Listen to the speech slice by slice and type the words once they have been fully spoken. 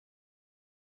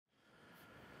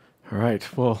All right.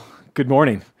 Well, good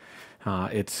morning.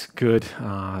 It's good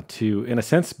to, in a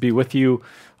sense, be with you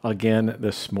again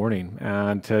this morning.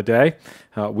 And today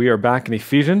we are back in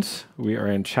Ephesians. We are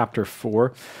in chapter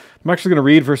 4. I'm actually going to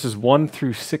read verses 1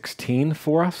 through 16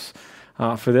 for us.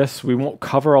 For this, we won't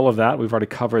cover all of that. We've already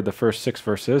covered the first 6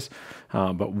 verses,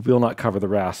 but we'll not cover the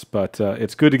rest. But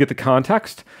it's good to get the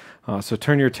context. So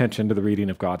turn your attention to the reading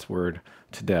of God's word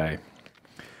today.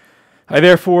 I,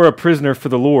 therefore, a prisoner for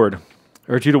the Lord,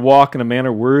 urge you to walk in a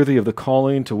manner worthy of the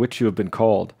calling to which you have been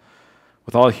called,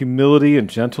 with all humility and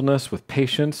gentleness, with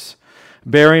patience,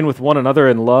 bearing with one another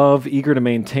in love, eager to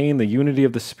maintain the unity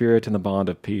of the Spirit in the bond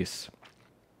of peace.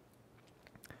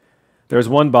 There is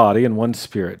one body and one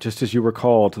Spirit, just as you were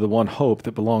called to the one hope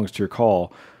that belongs to your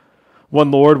call.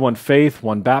 One Lord, one faith,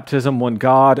 one baptism, one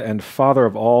God and Father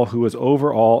of all, who is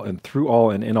over all and through all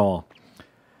and in all.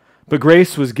 But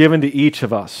grace was given to each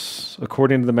of us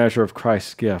according to the measure of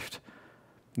Christ's gift.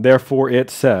 Therefore it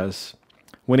says,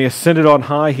 when he ascended on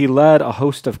high, he led a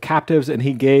host of captives and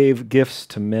he gave gifts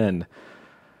to men.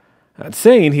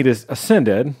 Saying he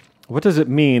ascended, what does it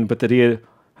mean but that he had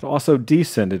also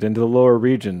descended into the lower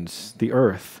regions, the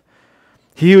earth?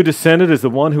 He who descended is the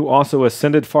one who also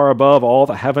ascended far above all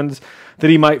the heavens, that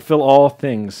he might fill all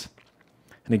things.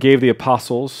 And he gave the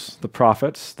apostles, the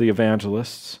prophets, the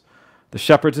evangelists, the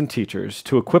shepherds and teachers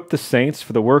to equip the saints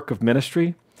for the work of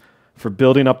ministry, for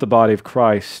building up the body of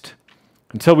Christ,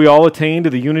 until we all attain to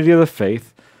the unity of the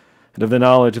faith and of the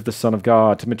knowledge of the Son of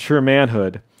God, to mature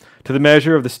manhood, to the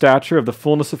measure of the stature of the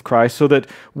fullness of Christ, so that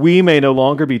we may no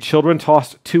longer be children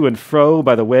tossed to and fro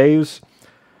by the waves,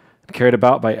 carried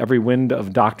about by every wind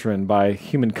of doctrine, by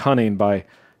human cunning, by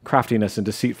craftiness and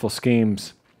deceitful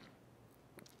schemes.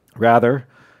 Rather,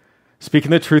 speaking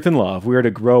the truth in love, we are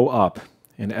to grow up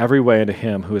in every way into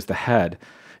him who is the head,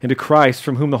 into Christ,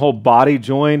 from whom the whole body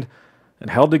joined and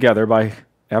held together by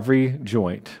every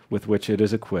joint with which it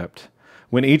is equipped,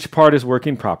 when each part is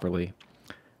working properly,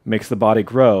 makes the body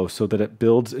grow so that it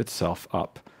builds itself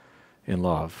up in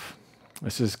love.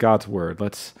 This is God's word.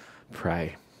 Let's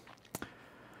pray.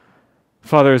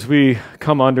 Father, as we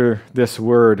come under this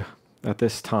word at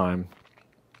this time,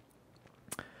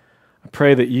 I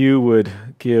pray that you would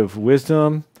give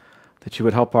wisdom, that you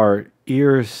would help our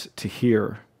ears to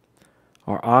hear,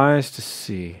 our eyes to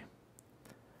see,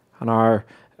 and our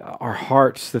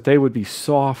hearts, that they would be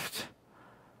soft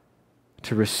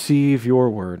to receive your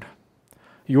word,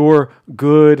 your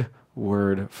good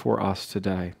word for us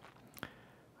today.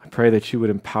 I pray that you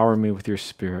would empower me with your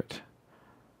Spirit.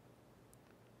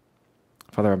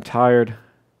 Father, I'm tired,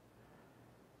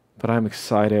 but I'm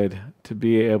excited to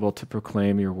be able to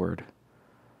proclaim your word.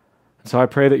 And so I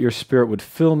pray that your Spirit would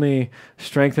fill me,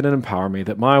 strengthen and empower me,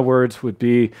 that my words would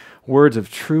be words of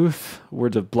truth,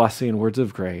 words of blessing, words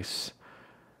of grace,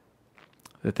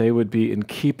 that they would be in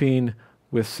keeping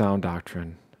with sound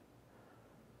doctrine.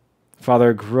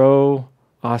 Father, grow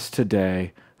us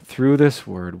today through this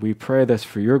word. We pray this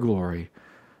for your glory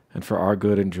and for our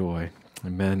good and joy.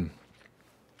 Amen.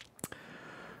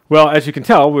 Well, as you can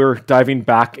tell, we're diving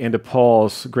back into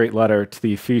Paul's great letter to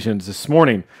the Ephesians this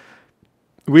morning.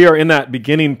 We are in that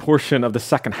beginning portion of the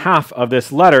second half of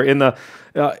this letter.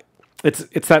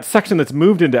 It's that section that's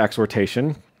moved into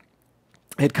exhortation.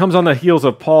 It comes on the heels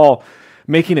of Paul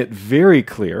making it very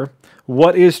clear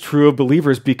what is true of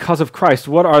believers because of Christ.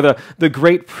 What are the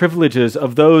great privileges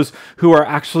of those who are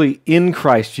actually in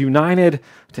Christ, united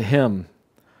to him?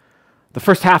 The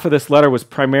first half of this letter was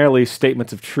primarily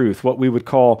statements of truth, what we would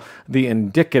call the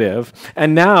indicative.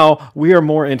 And now we are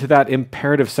more into that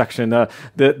imperative section,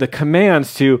 the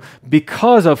commands to,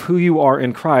 because of who you are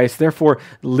in Christ, therefore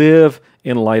live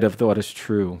in light of what is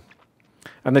true.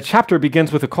 And the chapter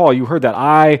begins with a call. You heard that.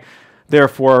 I,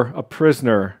 therefore, a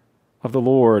prisoner of the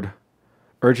Lord,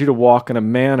 urge you to walk in a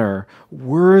manner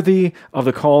worthy of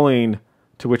the calling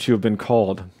to which you have been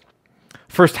called.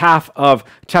 First half of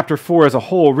chapter 4 as a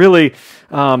whole really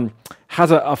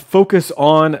has a focus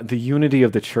on the unity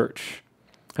of the church.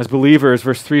 As believers,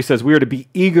 verse 3 says, we are to be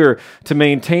eager to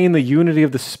maintain the unity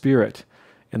of the Spirit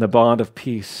in the bond of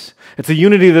peace. It's a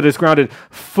unity that is grounded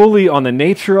fully on the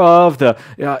nature of,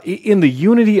 in the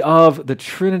unity of the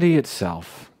Trinity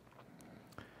itself.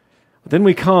 Then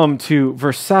we come to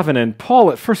verse 7, and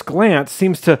Paul at first glance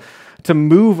seems to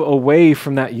move away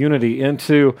from that unity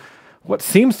into what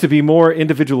seems to be more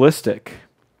individualistic.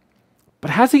 But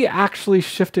has he actually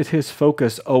shifted his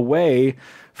focus away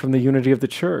from the unity of the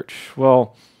church?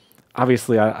 Well,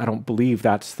 obviously, I don't believe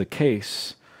that's the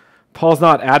case. Paul's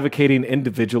not advocating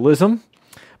individualism,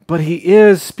 but he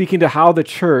is speaking to how the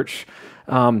church,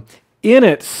 in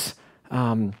its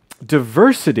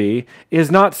diversity, is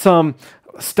not some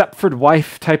Stepford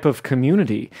wife type of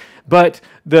community, but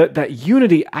that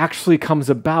unity actually comes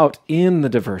about in the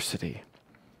diversity.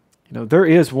 There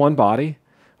is one body,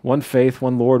 one faith,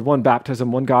 one Lord, one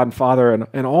baptism, one God and Father,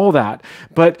 and all that.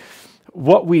 But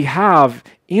what we have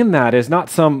in that is not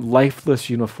some lifeless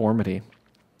uniformity.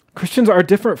 Christians are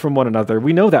different from one another.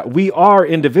 We know that. We are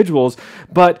individuals,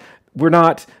 but we're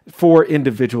not for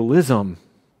individualism.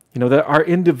 That our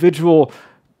individual,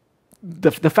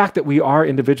 the fact that we are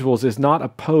individuals is not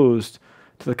opposed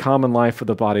to the common life of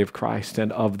the body of Christ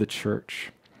and of the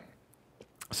church.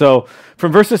 So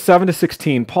from verses 7 to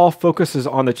 16, Paul focuses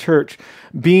on the church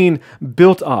being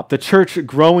built up, the church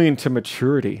growing to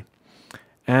maturity.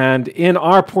 And in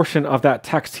our portion of that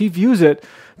text, he views it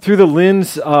through the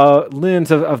lens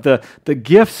of the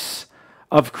gifts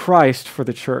of Christ for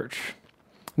the church.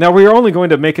 Now, we are only going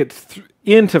to make it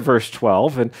into verse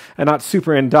 12 and not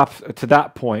super in depth to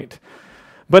that point.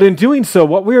 But in doing so,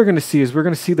 what we are going to see is we're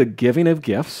going to see the giving of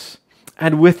gifts.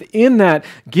 And within that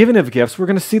giving of gifts, we're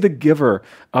going to see the giver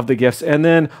of the gifts. And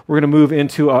then we're going to move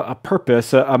into a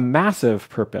purpose, a massive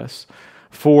purpose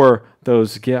for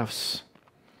those gifts.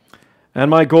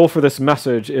 And my goal for this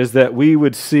message is that we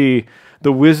would see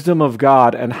the wisdom of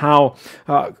God and how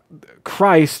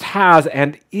Christ has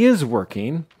and is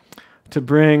working to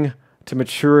bring to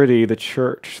maturity the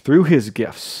church through his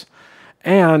gifts.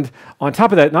 And on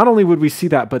top of that, not only would we see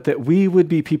that, but that we would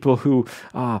be people who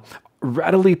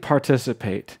readily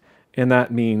participate in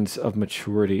that means of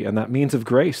maturity and that means of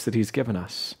grace that he's given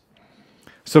us.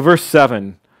 So verse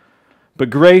 7,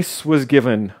 but grace was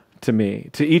given to me,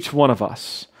 to each one of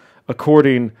us,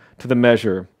 according to the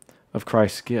measure of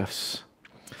Christ's gifts.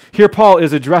 Here Paul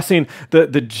is addressing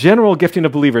the general gifting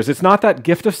of believers. It's not that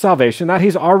gift of salvation that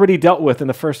he's already dealt with in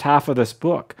the first half of this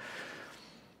book.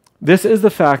 This is the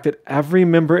fact that every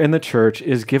member in the church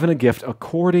is given a gift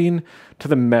according to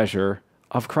the measure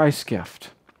of Christ's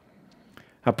gift.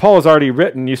 Now, Paul has already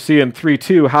written, you see in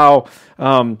 3:2, how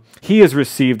he has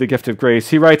received the gift of grace.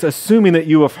 He writes, assuming that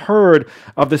you have heard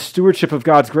of the stewardship of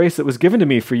God's grace that was given to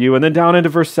me for you. And then down into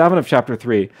verse 7 of chapter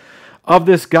 3, of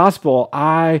this gospel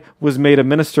I was made a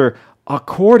minister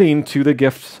according to the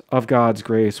gift of God's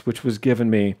grace, which was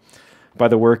given me by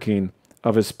the working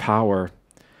of his power.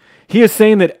 He is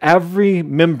saying that every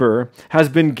member has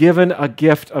been given a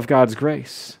gift of God's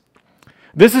grace.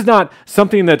 This is not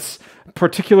something that's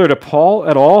particular to Paul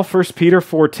at all. 1 Peter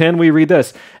 4:10, we read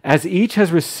this, as each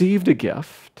has received a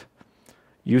gift,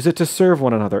 use it to serve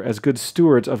one another as good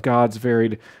stewards of God's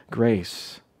varied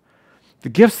grace. The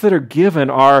gifts that are given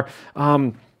are,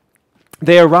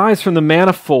 they arise from the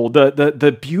manifold,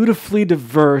 the beautifully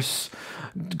diverse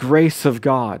grace of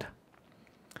God.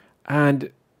 And,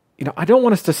 I don't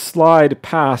want us to slide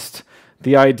past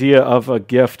the idea of a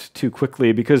gift too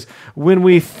quickly, because when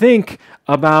we think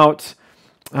about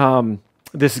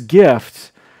this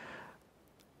gift,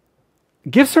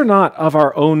 gifts are not of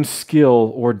our own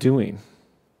skill or doing.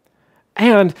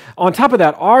 And on top of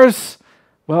that, ours,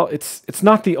 well, it's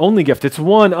not the only gift. It's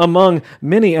one among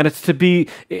many, and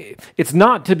it's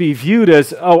not to be viewed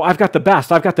as, oh, I've got the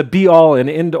best, I've got the be-all and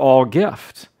end-all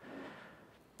gift.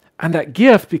 And that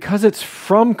gift, because it's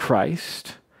from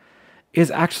Christ,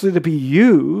 is actually to be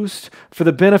used for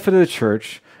the benefit of the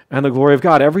church and the glory of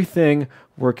God, everything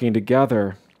working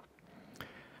together.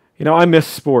 I miss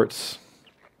sports.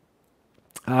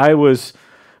 I was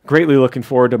greatly looking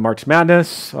forward to March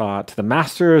Madness, to the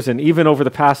Masters, and even over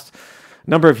the past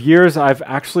number of years, I've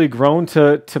actually grown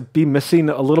to be missing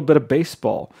a little bit of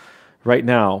baseball right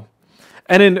now.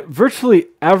 And in virtually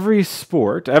every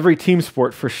sport, every team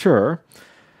sport for sure,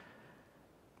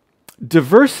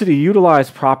 diversity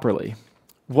utilized properly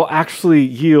will actually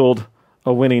yield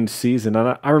a winning season.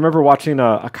 And I remember watching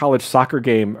a college soccer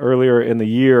game earlier in the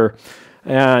year,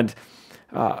 and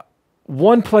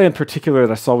one play in particular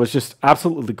that I saw was just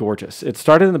absolutely gorgeous. It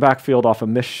started in the backfield off a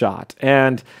missed shot,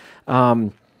 and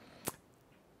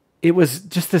it was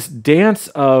just this dance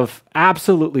of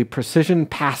absolutely precision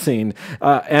passing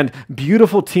and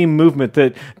beautiful team movement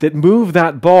that moved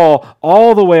that ball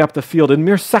all the way up the field in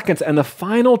mere seconds. And the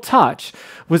final touch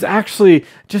was actually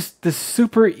just this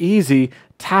super easy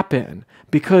tap in,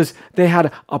 because they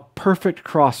had a perfect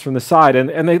cross from the side.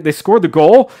 And they scored the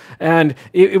goal, and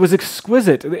it was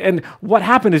exquisite. And what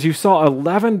happened is you saw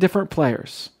 11 different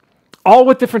players, all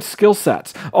with different skill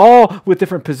sets, all with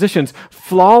different positions,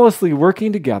 flawlessly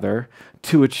working together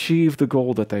to achieve the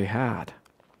goal that they had.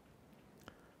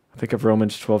 Think of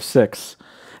Romans 12:6.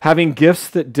 Having gifts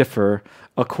that differ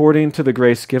according to the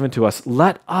grace given to us,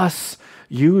 let us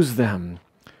use them.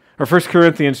 Or 1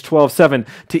 Corinthians 12:7.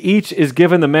 To each is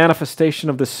given the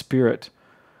manifestation of the Spirit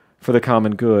for the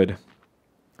common good.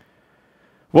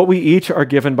 What we each are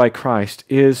given by Christ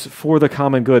is for the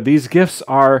common good. These gifts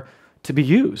are to be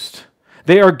used.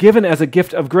 They are given as a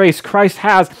gift of grace. Christ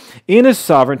has, in his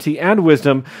sovereignty and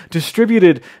wisdom,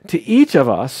 distributed to each of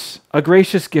us a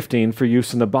gracious gifting for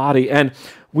use in the body. And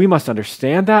we must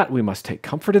understand that. We must take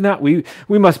comfort in that. We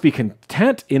must be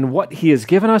content in what he has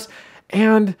given us,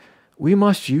 and we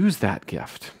must use that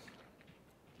gift.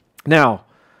 Now,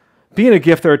 being a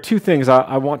gift, there are two things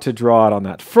I want to draw out on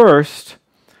that. First,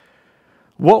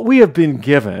 what we have been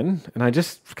given, and I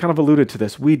just kind of alluded to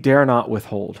this, we dare not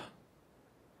withhold.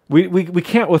 We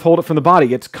can't withhold it from the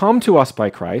body. It's come to us by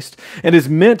Christ and is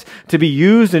meant to be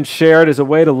used and shared as a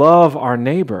way to love our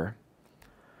neighbor.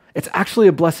 It's actually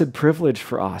a blessed privilege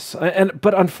for us.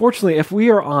 But unfortunately, if we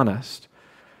are honest,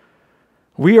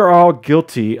 we are all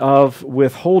guilty of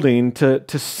withholding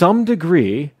to some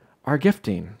degree our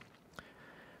gifting.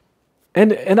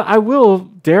 And I will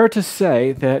dare to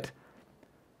say that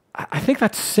I think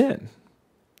that's sin.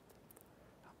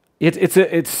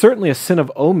 It's certainly a sin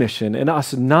of omission in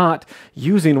us not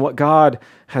using what God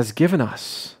has given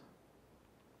us.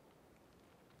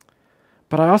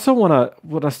 But I also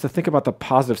want us to think about the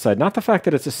positive side, not the fact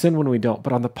that it's a sin when we don't,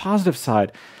 but on the positive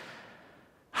side,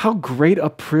 how great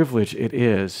a privilege it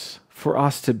is for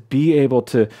us to be able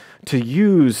to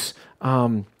use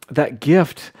that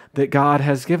gift that God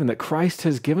has given, that Christ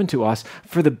has given to us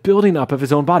for the building up of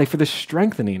his own body, for the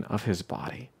strengthening of his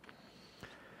body.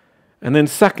 And then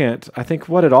second, I think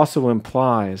what it also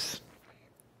implies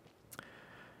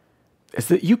is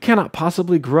that you cannot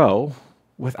possibly grow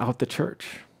without the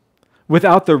church,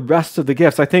 without the rest of the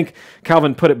gifts. I think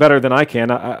Calvin put it better than I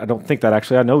can. I don't think that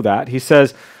actually. I know that. He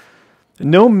says,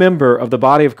 no member of the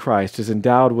body of Christ is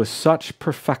endowed with such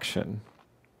perfection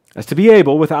as to be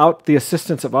able, without the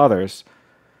assistance of others,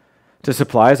 to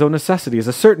supply his own necessities.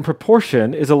 A certain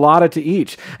proportion is allotted to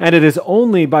each, and it is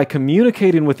only by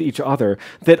communicating with each other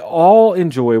that all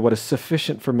enjoy what is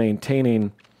sufficient for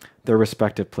maintaining their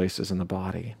respective places in the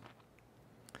body.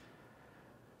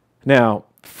 Now,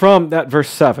 from that verse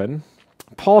 7,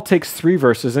 Paul takes 3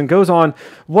 verses and goes on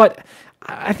what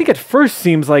I think at first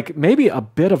seems like maybe a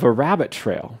bit of a rabbit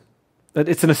trail. That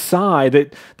it's an aside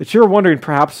that you're wondering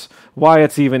perhaps why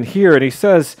it's even here. And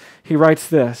he writes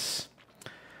this.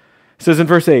 It says in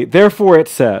verse 8, therefore it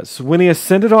says, when he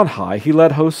ascended on high, he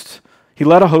led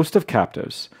a host of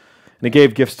captives, and he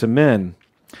gave gifts to men.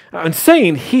 And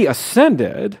saying he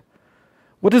ascended,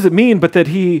 what does it mean but that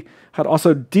he had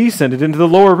also descended into the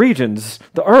lower regions,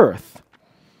 the earth?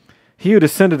 He who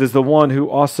descended is the one who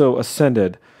also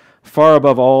ascended far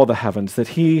above all the heavens, that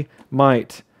he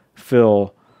might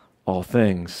fill all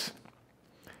things.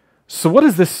 So what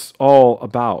is this all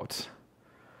about?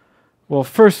 Well,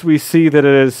 first we see that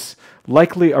it is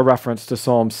likely a reference to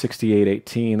Psalm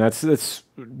 68:18. That's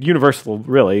universal,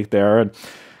 really, there. And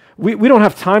we don't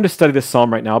have time to study this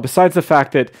psalm right now, besides the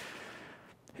fact that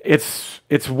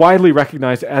it's widely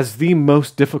recognized as the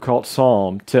most difficult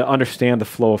psalm to understand the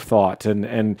flow of thought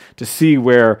and to see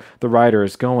where the writer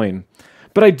is going.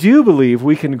 But I do believe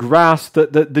we can grasp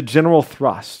the general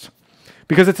thrust,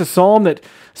 because it's a psalm that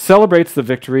celebrates the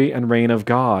victory and reign of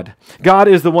God. God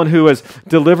is the one who has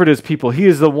delivered his people. He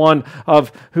is the one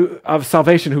of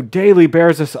salvation who daily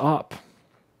bears us up.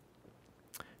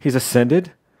 He's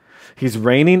ascended, he's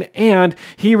reigning, and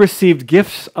he received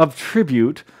gifts of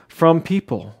tribute from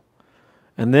people.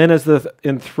 And then as the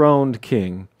enthroned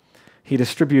king, he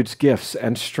distributes gifts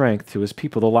and strength to his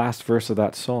people, the last verse of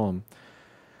that psalm.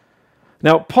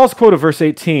 Now, Paul's quote of verse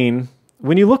 18,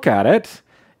 when you look at it,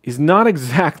 is not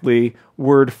exactly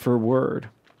word for word.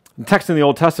 The text in the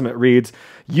Old Testament reads,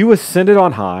 you ascended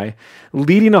on high,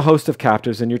 leading a host of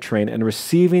captives in your train and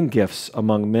receiving gifts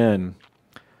among men.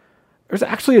 There's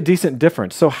actually a decent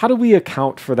difference. So how do we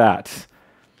account for that?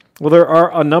 Well, there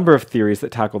are a number of theories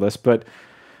that tackle this, but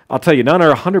I'll tell you, none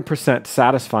are 100%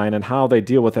 satisfying in how they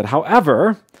deal with it.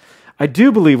 However, I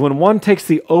do believe when one takes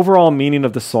the overall meaning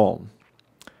of the psalm,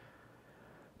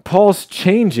 Paul's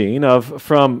changing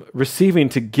from receiving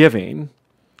to giving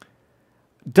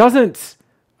doesn't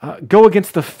go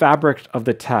against the fabric of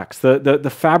the text,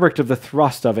 the fabric of the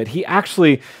thrust of it. He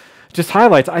actually just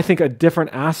highlights, I think, a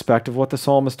different aspect of what the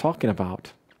psalm is talking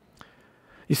about.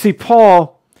 You see,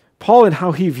 Paul in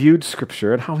how he viewed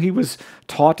Scripture and how he was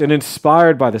taught and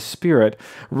inspired by the Spirit,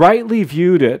 rightly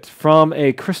viewed it from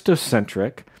a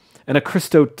Christocentric and a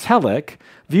Christotelic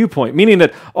viewpoint, meaning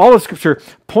that all of Scripture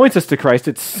points us to Christ.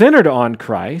 It's centered on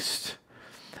Christ,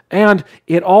 and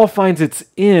it all finds its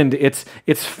end, its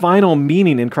final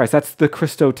meaning in Christ. That's the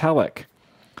Christotelic.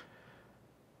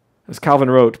 As Calvin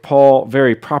wrote, Paul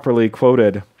very properly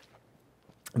quoted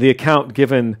the account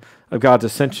given of God's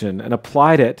ascension and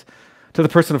applied it to the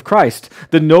person of Christ.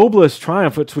 The noblest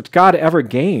triumph which God ever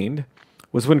gained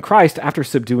was when Christ, after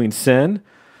subduing sin,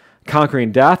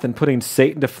 conquering death, and putting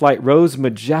Satan to flight, rose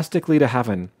majestically to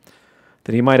heaven,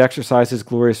 that he might exercise his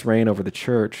glorious reign over the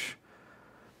church.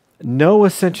 No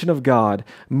ascension of God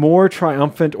more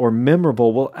triumphant or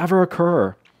memorable will ever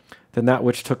occur than that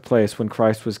which took place when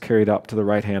Christ was carried up to the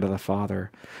right hand of the Father,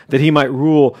 that he might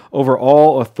rule over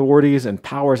all authorities and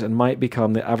powers and might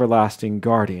become the everlasting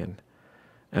guardian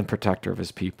and protector of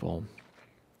his people.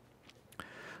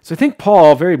 So I think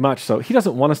Paul, very much so, he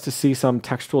doesn't want us to see some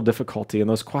textual difficulty in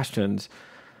those questions,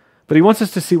 but he wants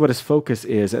us to see what his focus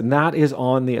is, and that is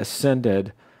on the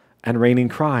ascended and reigning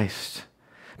Christ.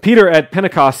 Peter at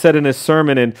Pentecost said in his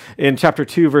sermon in chapter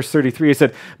 2, verse 33, he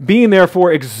said, being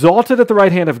therefore exalted at the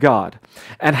right hand of God,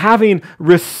 and having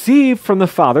received from the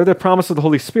Father the promise of the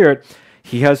Holy Spirit,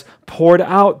 he has poured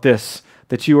out this,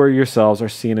 that you yourselves are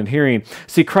seeing and hearing.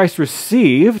 See, Christ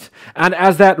received, and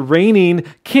as that reigning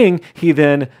king, he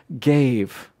then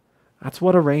gave. That's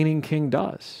what a reigning king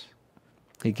does.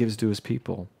 He gives to his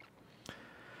people.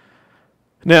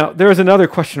 Now, there is another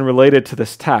question related to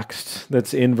this text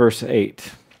that's in verse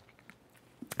 8.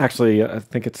 Actually, I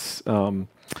think it's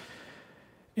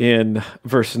in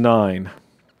verse 9.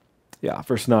 Yeah,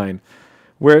 verse 9,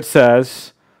 where it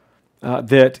says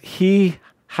that he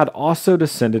had also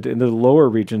descended into the lower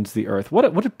regions of the earth.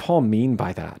 What did Paul mean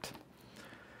by that?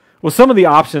 Well, some of the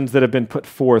options that have been put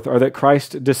forth are that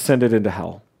Christ descended into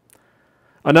hell.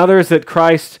 Another is that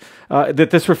that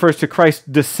this refers to Christ's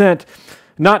descent,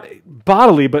 not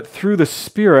bodily, but through the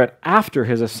Spirit after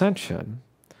his ascension.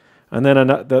 And then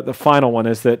the final one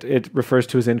is that it refers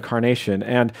to his incarnation,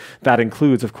 and that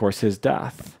includes, of course, his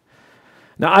death.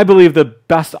 Now, I believe the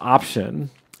best option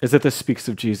is that this speaks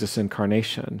of Jesus'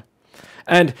 incarnation,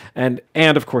 and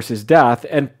of course his death.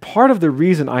 And part of the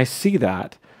reason I see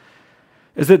that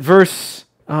is that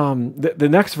the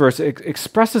next verse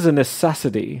expresses a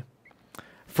necessity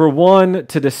for one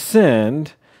to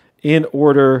descend in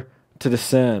order to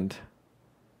descend.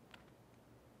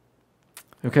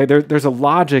 Okay, there's a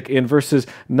logic in verses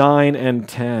 9 and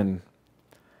 10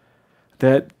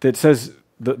 that says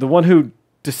the one who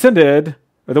descended,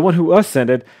 or the one who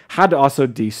ascended, had to also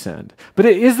descend. But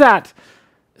is that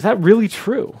really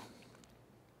true?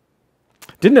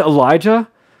 Didn't Elijah,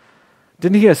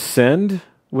 didn't he ascend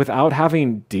without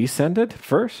having descended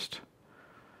first?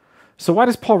 So why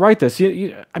does Paul write this?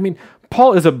 I mean,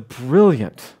 Paul is a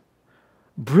brilliant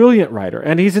writer,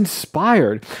 and he's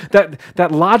inspired.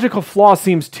 That logical flaw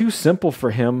seems too simple for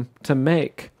him to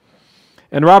make.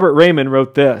 And Robert Raymond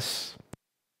wrote this: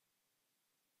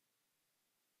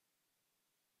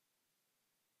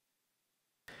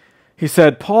 he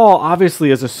said, Paul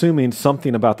obviously is assuming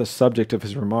something about the subject of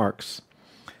his remarks.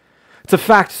 It's a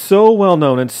fact so well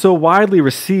known and so widely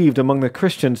received among the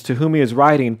Christians to whom he is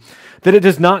writing that it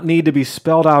does not need to be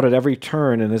spelled out at every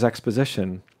turn in his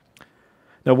exposition.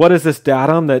 Now, what is this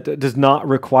datum that does not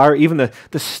require even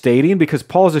the stating? Because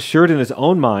Paul is assured in his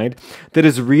own mind that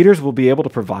his readers will be able to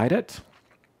provide it.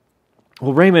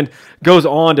 Well, Raymond goes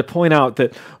on to point out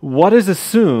that what is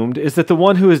assumed is that the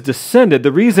one who has descended,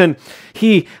 the reason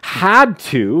he had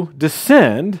to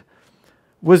descend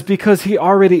was because he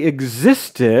already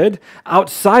existed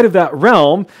outside of that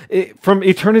realm from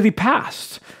eternity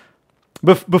past.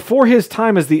 Before his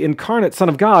time as the incarnate Son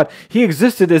of God, he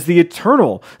existed as the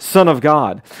eternal Son of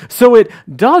God. So it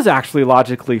does actually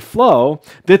logically flow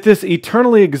that this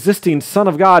eternally existing Son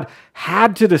of God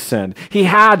had to descend. He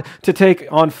had to take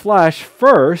on flesh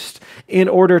first in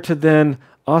order to then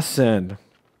ascend.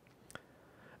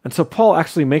 And so Paul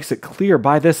actually makes it clear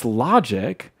by this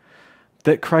logic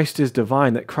that Christ is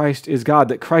divine, that Christ is God,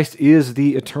 that Christ is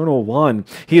the eternal one.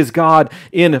 He is God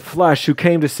in flesh who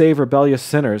came to save rebellious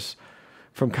sinners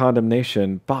from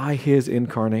condemnation by his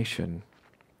incarnation.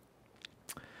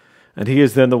 And he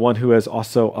is then the one who has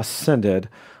also ascended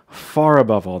far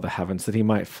above all the heavens, that he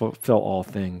might fulfill all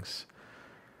things.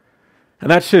 And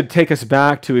that should take us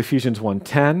back to Ephesians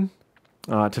 1:10,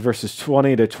 to verses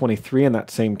 20 to 23 in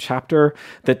that same chapter,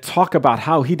 that talk about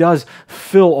how he does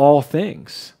fill all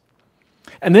things.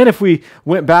 And then if we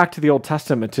went back to the Old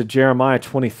Testament, to Jeremiah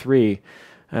 23,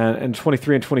 and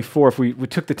 23 and 24, if we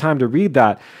took the time to read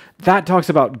that talks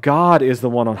about God is the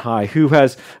one on high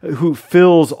who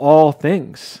fills all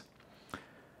things.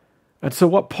 And so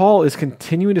what Paul is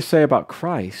continuing to say about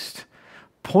Christ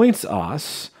points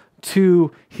us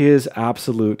to his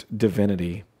absolute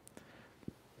divinity.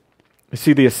 You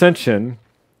see, the ascension,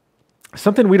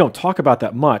 something we don't talk about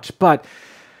that much, but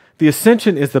the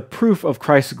ascension is the proof of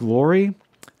Christ's glory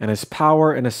and his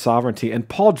power and his sovereignty. And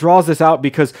Paul draws this out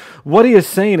because what he is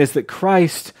saying is that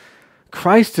Christ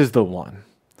Christ is the one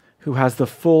who has the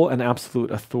full and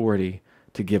absolute authority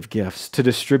to give gifts, to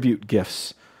distribute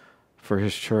gifts for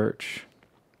his church.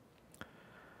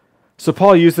 So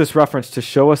Paul used this reference to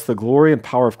show us the glory and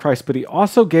power of Christ, but he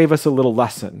also gave us a little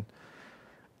lesson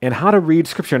in how to read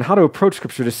Scripture and how to approach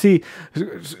Scripture, to see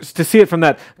it from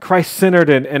that Christ-centered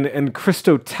and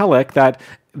Christotelic,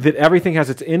 that everything has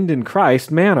its end in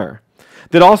Christ manner.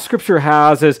 That all Scripture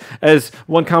has, as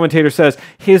one commentator says,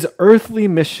 his earthly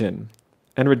mission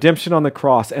and redemption on the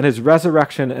cross and his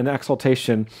resurrection and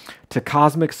exaltation to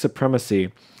cosmic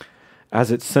supremacy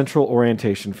as its central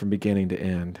orientation from beginning to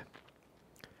end.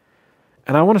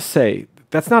 And I want to say,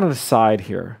 that's not an aside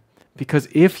here, because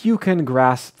if you can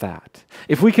grasp that,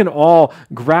 if we can all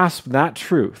grasp that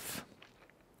truth,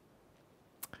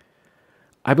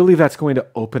 I believe that's going to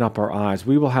open up our eyes.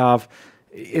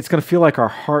 It's going to feel like our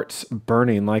hearts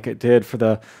burning like it did for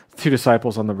the two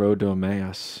disciples on the road to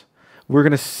Emmaus. We're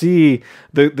going to see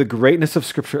the greatness of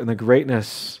Scripture and the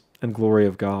greatness and glory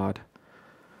of God.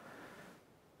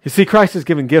 You see, Christ is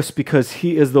given gifts because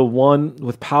he is the one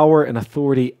with power and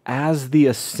authority as the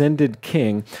ascended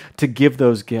King to give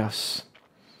those gifts.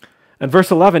 And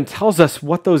verse 11 tells us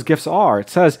what those gifts are.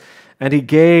 It says, and he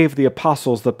gave the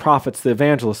apostles, the prophets, the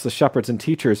evangelists, the shepherds, and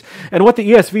teachers. And what the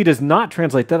ESV does not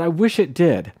translate, that I wish it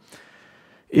did,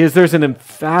 is there's an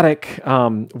emphatic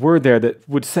word there that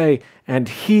would say, and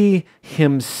he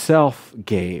himself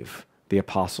gave the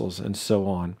apostles, and so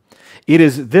on. It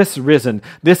is this risen,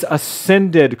 this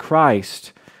ascended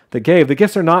Christ that gave. The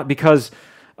gifts are not because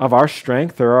of our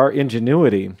strength or our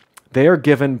ingenuity. They are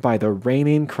given by the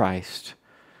reigning Christ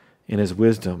in his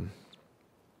wisdom.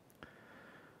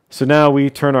 So now we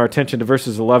turn our attention to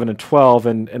verses 11 and 12,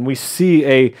 and we see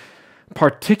a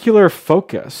particular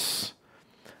focus,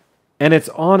 and it's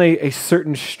on a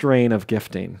certain strain of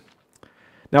gifting.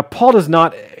 Now, Paul does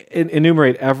not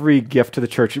enumerate every gift to the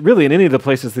church, really in any of the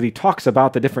places that he talks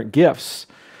about the different gifts.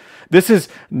 This is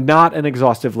not an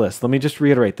exhaustive list. Let me just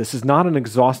reiterate, this is not an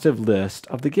exhaustive list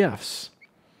of the gifts.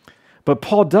 But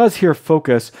Paul does here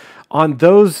focus on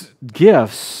those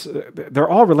gifts. They're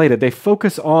all related. They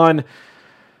focus on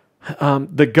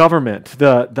the government,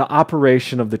 the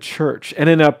operation of the church. And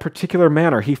in a particular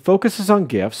manner, he focuses on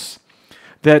gifts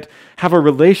that have a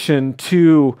relation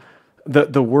to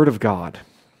the Word of God,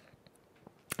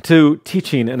 to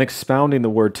teaching and expounding the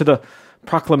Word, to the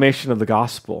proclamation of the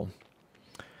gospel.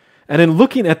 And in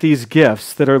looking at these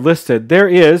gifts that are listed, there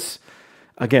is,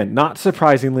 again, not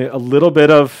surprisingly, a little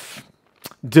bit of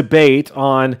debate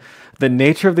on the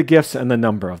nature of the gifts and the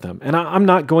number of them. And I'm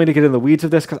not going to get in the weeds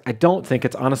of this because I don't think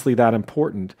it's honestly that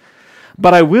important.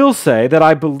 But I will say that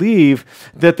I believe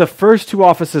that the first two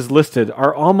offices listed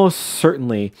are almost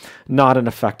certainly not in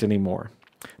effect anymore.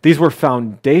 These were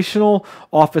foundational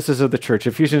offices of the church.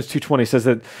 Ephesians 2:20 says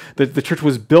that the church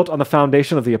was built on the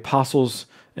foundation of the apostles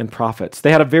and prophets.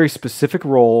 They had a very specific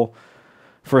role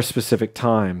for a specific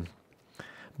time.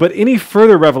 But any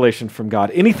further revelation from God,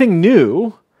 anything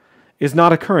new, is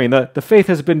not occurring. The faith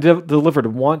has been delivered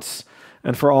once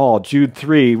and for all. Jude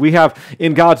 3, we have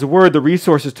in God's word the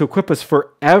resources to equip us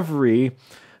for every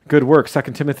good work.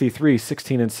 2 Timothy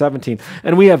 3:16 and 17.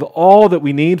 And we have all that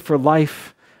we need for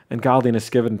life and godliness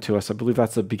given to us. I believe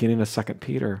that's the beginning of 2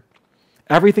 Peter.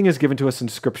 Everything is given to us in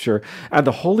Scripture, and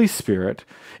the Holy Spirit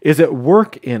is at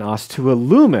work in us to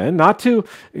illumine, not to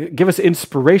give us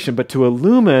inspiration, but to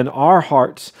illumine our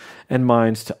hearts and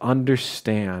minds to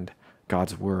understand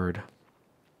God's Word.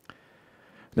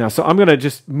 Now, so I'm going to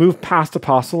just move past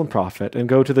apostle and prophet and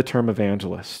go to the term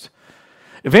evangelist.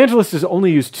 Evangelist is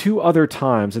only used two other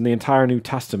times in the entire New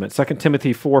Testament. 2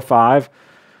 Timothy 4:5,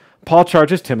 Paul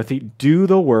charges Timothy, do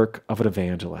the work of an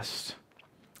evangelist.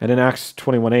 And in Acts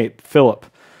 21:8, Philip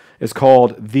is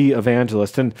called the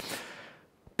evangelist. And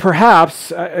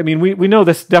perhaps, we know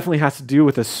this definitely has to do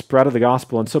with the spread of the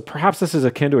gospel. And so perhaps this is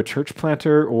akin to a church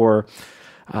planter or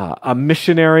a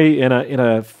missionary in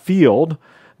a field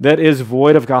that is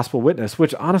void of gospel witness,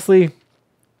 which honestly,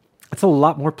 it's a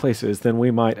lot more places than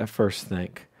we might at first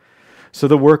think. So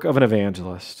the work of an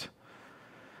evangelist.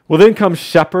 Well, then comes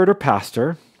shepherd or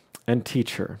pastor and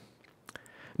teacher.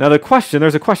 Now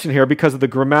there's a question here because of the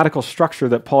grammatical structure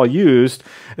that Paul used,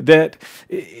 that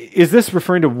is this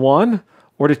referring to one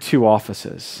or to two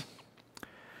offices?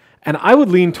 And I would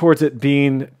lean towards it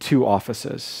being two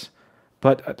offices.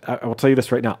 But I will tell you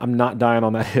this right now, I'm not dying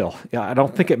on that hill. Yeah, I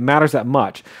don't think it matters that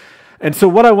much. And so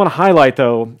what I want to highlight,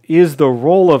 though, is the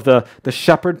role of the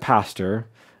shepherd pastor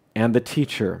and the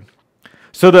teacher.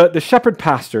 So the shepherd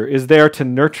pastor is there to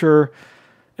nurture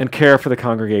and care for the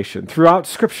congregation. Throughout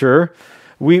Scripture,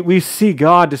 We see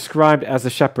God described as a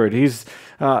shepherd. He's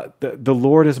the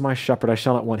Lord is my shepherd, I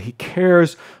shall not want. He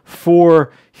cares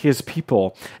for his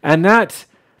people. And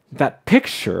that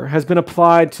picture has been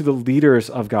applied to the leaders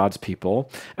of God's people,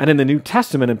 and in the New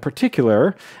Testament in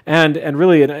particular, and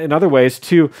really in other ways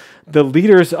to the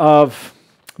leaders of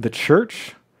the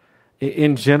church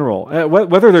in general,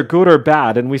 whether they're good or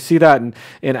bad. And we see that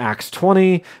in Acts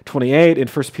 20, 28, in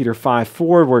 1 Peter 5,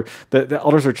 4, where the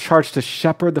elders are charged to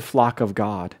shepherd the flock of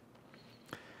God.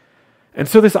 And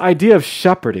so this idea of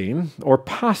shepherding or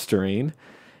pastoring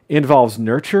involves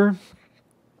nurture,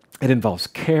 it involves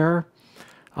care,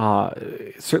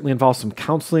 it certainly involves some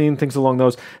counseling, things along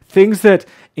those, things that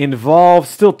involve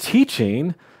still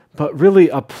teaching, but really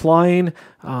applying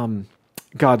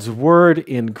God's word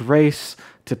in grace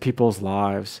to people's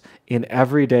lives in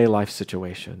everyday life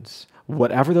situations,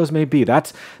 whatever those may be.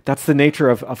 That's the nature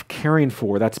of caring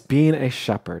for. That's being a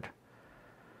shepherd.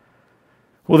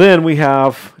 Well, then we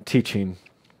have teaching.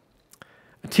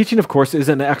 Teaching, of course, is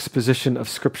an exposition of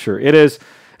Scripture. It's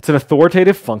an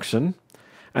authoritative function,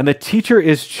 and the teacher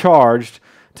is charged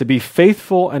to be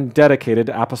faithful and dedicated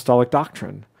to apostolic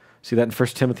doctrine. See that in 1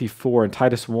 Timothy 4 and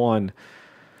Titus 1.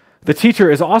 The teacher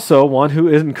is also one who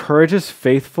encourages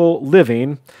faithful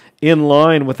living in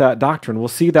line with that doctrine. We'll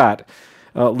see that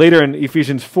later in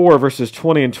Ephesians 4, verses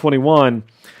 20 and 21,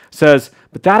 says,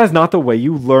 "But that is not the way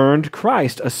you learned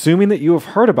Christ, assuming that you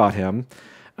have heard about him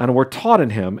and were taught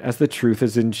in him as the truth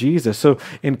is in Jesus." So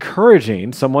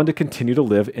encouraging someone to continue to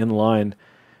live in line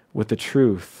with the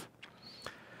truth.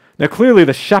 Now clearly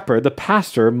the shepherd, the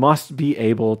pastor, must be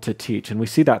able to teach, and we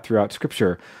see that throughout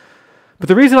Scripture. But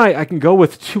the reason I can go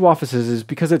with two offices is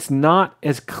because it's not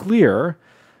as clear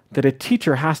that a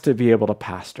teacher has to be able to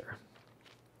pastor.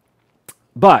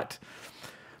 But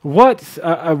what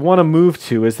I want to move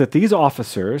to is that these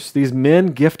officers, these men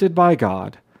gifted by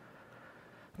God,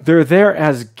 they're there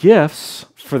as gifts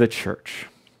for the church.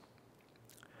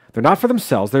 They're not for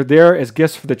themselves. They're there as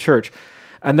gifts for the church.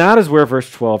 And that is where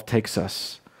verse 12 takes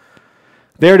us.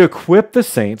 They are to equip the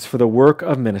saints for the work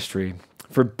of ministry,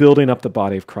 for building up the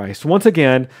body of Christ. Once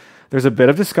again, there's a bit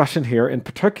of discussion here, in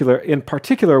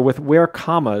particular with where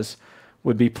commas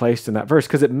would be placed in that verse,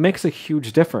 because it makes a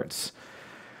huge difference.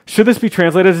 Should this be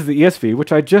translated as the ESV,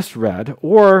 which I just read,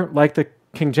 or like the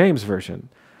King James Version,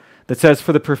 that says,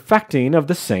 "For the perfecting of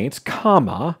the saints,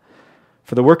 comma,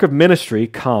 for the work of ministry,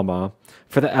 comma,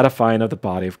 for the edifying of the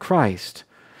body of Christ."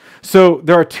 So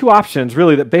there are two options,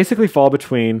 really, that basically fall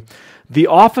between the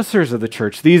officers of the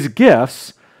church, these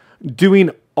gifts, doing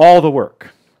all the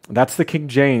work. That's the King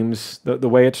James, the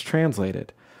way it's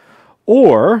translated.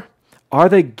 Or are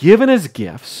they given as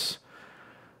gifts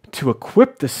to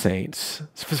equip the saints,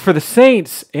 for the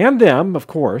saints and them, of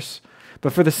course,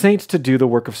 but for the saints to do the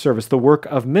work of service, the work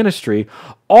of ministry,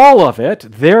 all of it,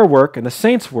 their work and the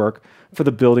saints' work, for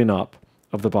the building up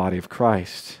of the body of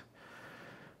Christ?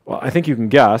 Well, I think you can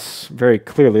guess very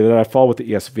clearly that I fall with the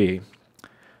ESV.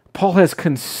 Paul has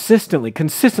consistently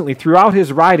throughout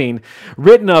his writing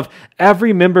written of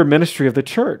every member ministry of the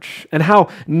church and how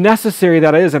necessary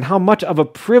that is and how much of a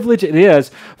privilege it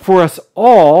is for us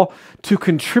all to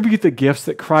contribute the gifts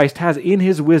that Christ has in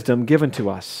his wisdom given to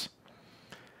us.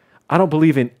 I don't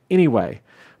believe in any way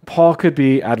Paul could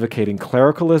be advocating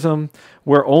clericalism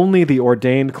where only the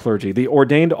ordained clergy, the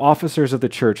ordained officers of the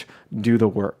church do the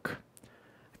work.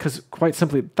 Because quite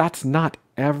simply, that's not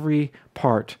every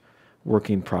part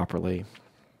working properly.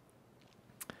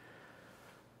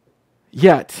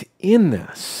 Yet, in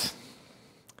this,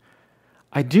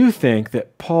 I do think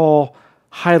that Paul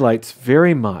highlights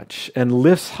very much and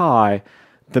lifts high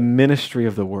the ministry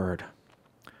of the word.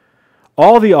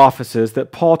 All the offices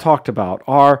that Paul talked about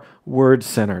are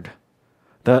word-centered.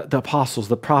 The apostles,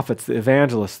 the prophets, the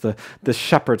evangelists, the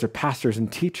shepherds or pastors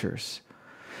and teachers.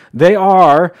 They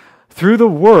are, through the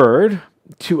word,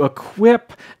 to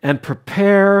equip and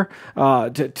prepare,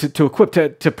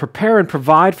 to prepare and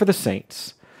provide for the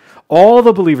saints, all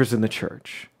the believers in the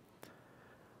church,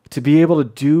 to be able to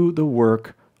do the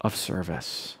work of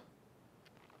service.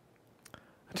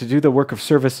 To do the work of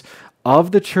service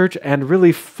of the church and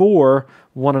really for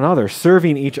one another,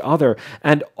 serving each other.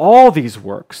 And all these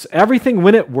works, everything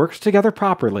when it works together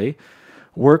properly,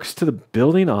 works to the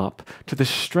building up, to the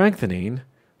strengthening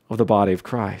of the body of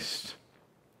Christ.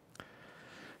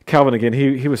 Calvin, again,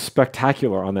 he was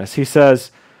spectacular on this. He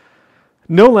says,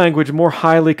 "No language more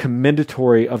highly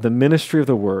commendatory of the ministry of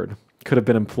the word could have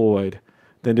been employed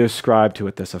than to ascribe to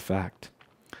it this effect.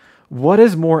 What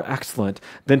is more excellent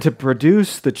than to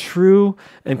produce the true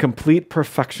and complete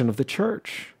perfection of the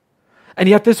church? And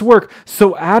yet this work,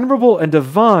 so admirable and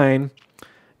divine,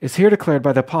 is here declared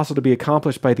by the apostle to be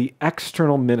accomplished by the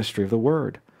external ministry of the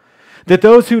word. That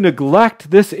those who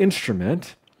neglect this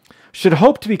instrument should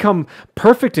hope to become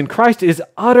perfect in Christ is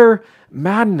utter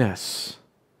madness.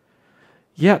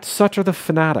 Yet such are the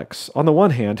fanatics, on the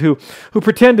one hand, who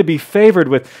pretend to be favored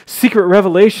with secret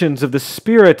revelations of the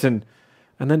Spirit, and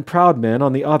then proud men,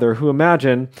 on the other, who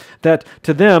imagine that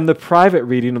to them the private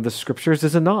reading of the Scriptures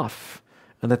is enough,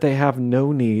 and that they have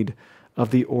no need of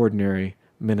the ordinary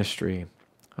ministry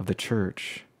of the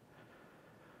church.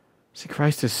 See,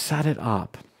 Christ has set it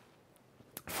up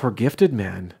for gifted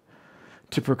men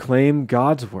to proclaim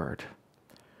God's word,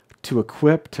 to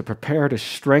equip, to prepare, to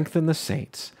strengthen the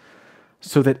saints,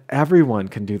 so that everyone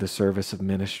can do the service of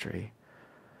ministry,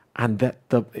 and that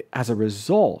as a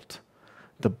result,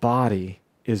 the body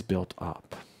is built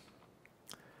up.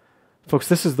 Folks,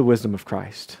 this is the wisdom of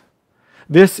Christ.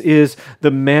 This is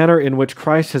the manner in which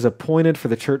Christ has appointed for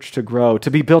the church to grow, to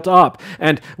be built up.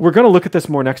 And we're going to look at this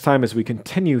more next time as we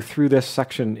continue through this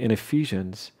section in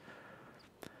Ephesians.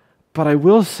 But I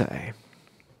will say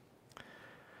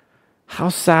how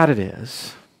sad it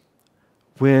is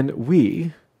when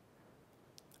we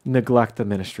neglect the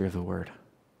ministry of the word.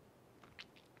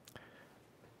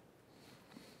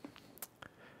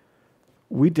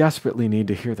 We desperately need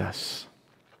to hear this.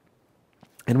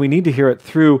 And we need to hear it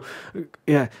through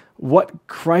what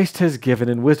Christ has given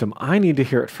in wisdom. I need to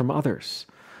hear it from others.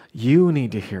 You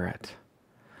need to hear it.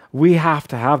 We have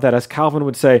to have that. As Calvin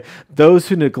would say, those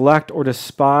who neglect or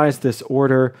despise this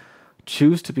order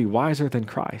choose to be wiser than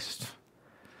Christ.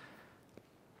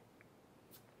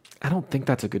 I don't think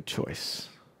that's a good choice.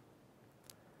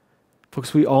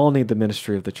 Folks, we all need the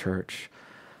ministry of the church.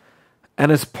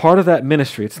 And as part of that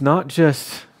ministry, it's not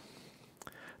just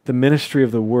the ministry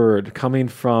of the word coming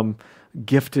from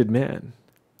gifted men,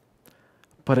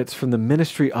 but it's from the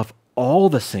ministry of all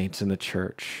the saints in the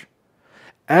church.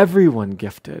 Everyone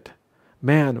gifted,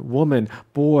 man, woman,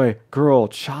 boy, girl,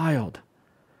 child.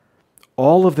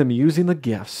 All of them using the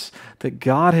gifts that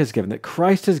God has given, that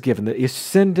Christ has given, that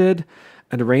ascended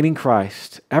and reigning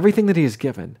Christ. Everything that he has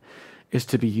given is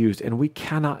to be used, and we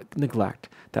cannot neglect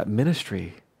that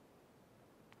ministry.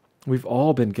 We've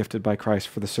all been gifted by Christ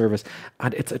for the service,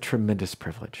 and it's a tremendous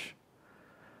privilege.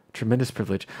 Tremendous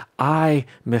privilege. I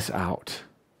miss out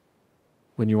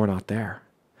when you are not there.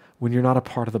 When you're not a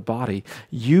part of the body,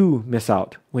 you miss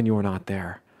out when you are not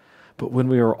there. But when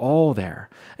we are all there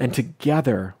and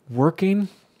together working,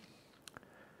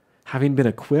 having been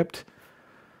equipped,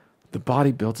 the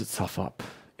body builds itself up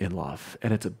in love,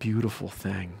 and it's a beautiful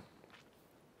thing.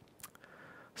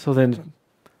 So then,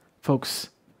 folks,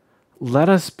 let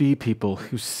us be people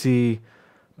who see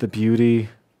the beauty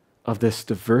of this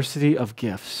diversity of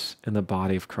gifts in the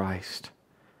body of Christ.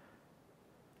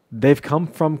 They've come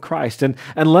from Christ, and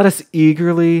let us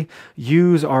eagerly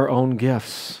use our own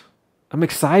gifts. I'm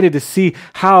excited to see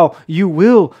how you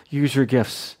will use your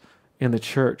gifts in the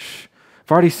church.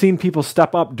 I've already seen people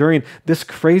step up during this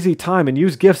crazy time and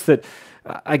use gifts that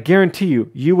I guarantee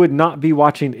you would not be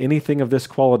watching anything of this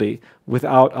quality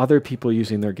without other people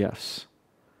using their gifts.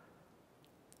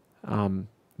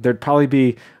 There'd probably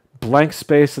be blank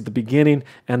space at the beginning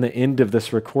and the end of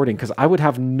this recording because I would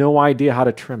have no idea how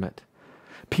to trim it.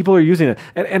 People are using it.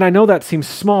 And I know that seems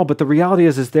small, but the reality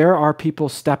is there are people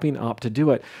stepping up to do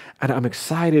it. And I'm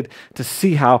excited to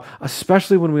see how,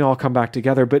 especially when we all come back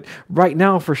together, but right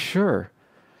now for sure,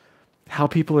 how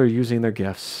people are using their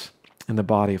gifts in the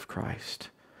body of Christ.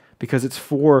 Because it's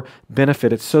for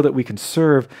benefit. It's so that we can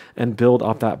serve and build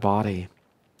up that body.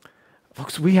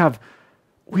 Folks, we have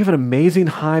an amazing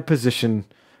high position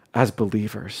as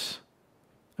believers.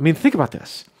 I mean, think about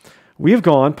this. We have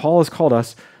gone, Paul has called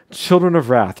us, children of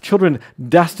wrath, children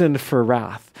destined for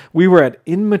wrath. We were at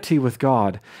enmity with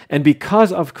God. And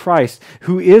because of Christ,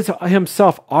 who is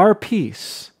himself our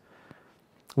peace,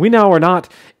 we now are not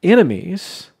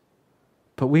enemies,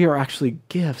 but we are actually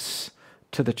gifts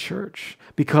to the church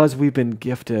because we've been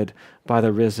gifted by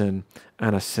the risen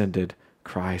and ascended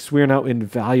Christ. We are now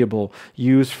invaluable,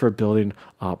 used for building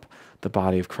up the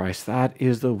body of Christ. That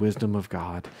is the wisdom of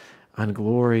God, and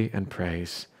glory and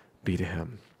praise be to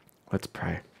him. Let's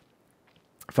pray.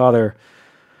 Father,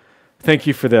 thank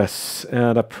you for this,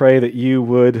 and I pray that you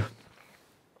would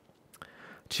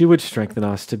strengthen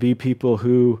us to be people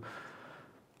who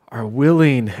are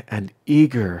willing and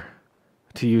eager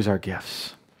to use our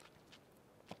gifts.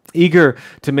 Eager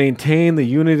to maintain the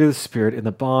unity of the Spirit in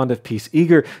the bond of peace.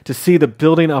 Eager to see the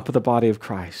building up of the body of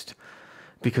Christ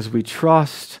because we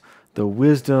trust the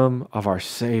wisdom of our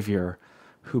Savior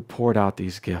who poured out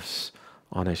these gifts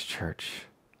on his church.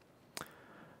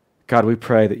 God, we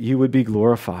pray that you would be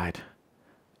glorified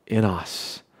in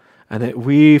us and that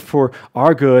we, for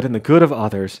our good and the good of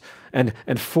others, and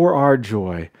for our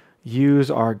joy, use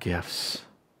our gifts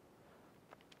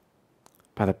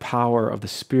by the power of the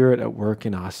Spirit at work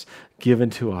in us, given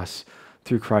to us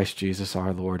through Christ Jesus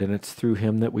our Lord. And it's through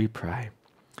him that we pray.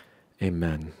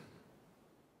 Amen.